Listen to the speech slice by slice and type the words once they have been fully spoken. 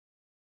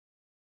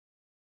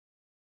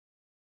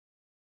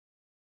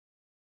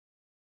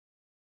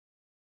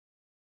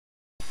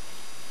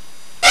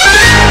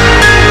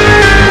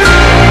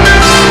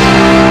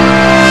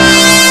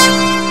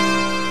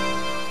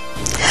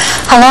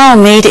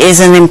Halal meat is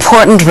an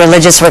important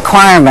religious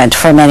requirement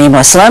for many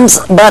Muslims,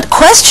 but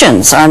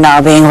questions are now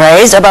being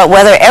raised about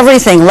whether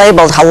everything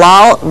labeled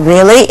halal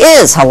really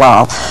is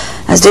halal.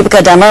 As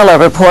Deepika Damerla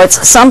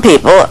reports, some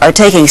people are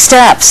taking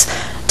steps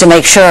to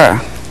make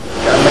sure.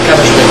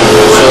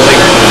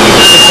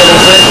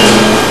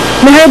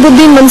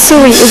 Mehrabuddin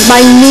Mansoori is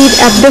buying meat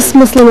at this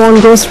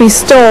Muslim-owned grocery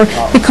store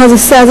because he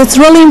says it's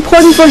really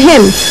important for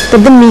him that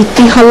the meat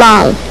be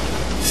halal.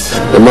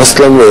 The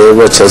Muslim way,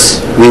 which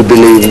is we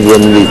believe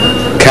when we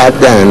cut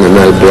the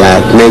animal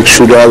blood, make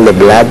sure all the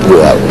blood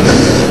go out.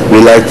 We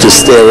like to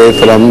stay away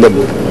from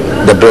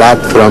the blood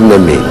from the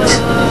meat.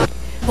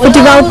 For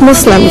devout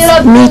Muslims,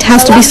 meat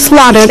has to be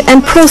slaughtered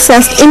and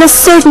processed in a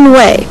certain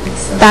way.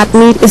 That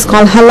meat is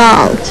called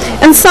halal.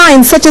 And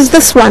signs such as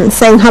this one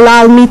saying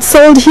halal meat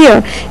sold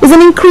here is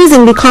an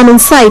increasingly common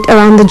sight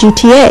around the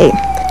GTA.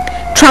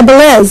 Trouble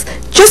is,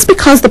 just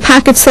because the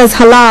package says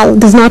halal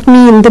does not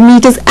mean the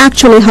meat is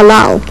actually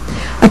halal.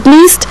 At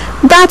least,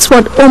 that's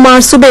what Omar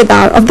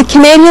Subedar of the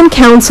Canadian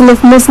Council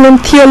of Muslim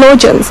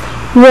Theologians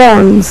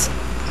warns.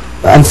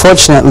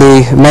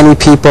 Unfortunately, many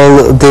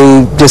people,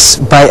 they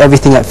just buy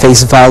everything at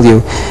face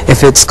value.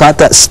 If it's got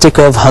that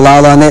sticker of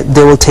halal on it,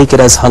 they will take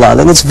it as halal.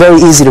 And it's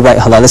very easy to write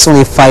halal. It's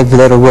only a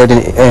 5-letter word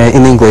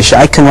in English.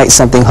 I can write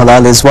something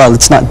halal as well.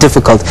 It's not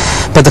difficult.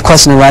 But the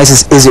question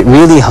arises, is it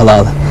really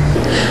halal?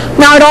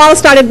 Now, it all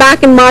started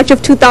back in March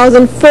of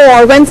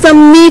 2004 when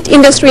some meat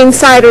industry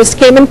insiders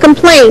came and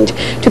complained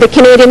to the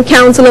Canadian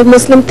Council of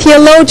Muslim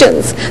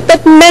Theologians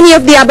that many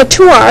of the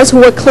abattoirs who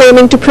were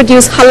claiming to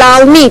produce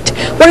halal meat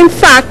were in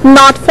fact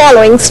not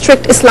following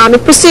strict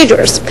Islamic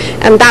procedures.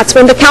 And that's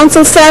when the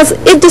council says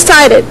it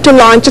decided to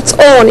launch its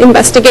own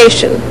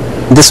investigation.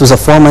 This was a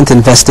 4-month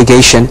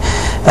investigation,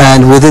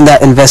 and within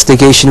that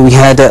investigation we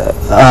had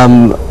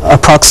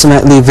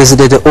approximately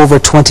visited over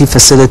 20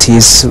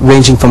 facilities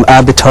ranging from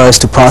abattoirs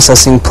to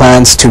processing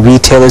plants to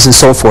retailers and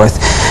so forth.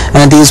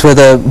 And these were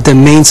the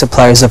main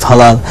suppliers of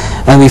halal,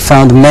 and we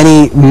found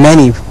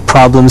many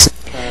problems.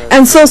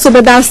 And so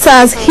Subedar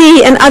says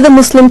he and other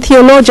Muslim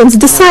theologians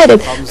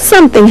decided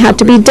something had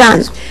to be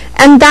done.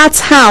 And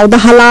that's how the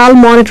Halal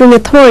Monitoring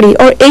Authority,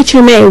 or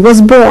HMA,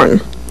 was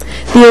born.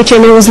 The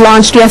HMA was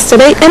launched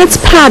yesterday, and it's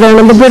patterned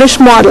on the British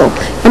model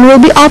and will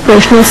be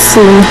operational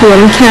soon here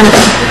in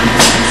Canada.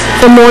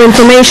 For more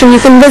information, you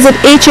can visit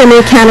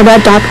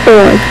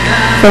hmacanada.org.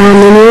 For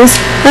OMNI News,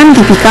 I'm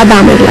Deepika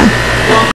Damerla.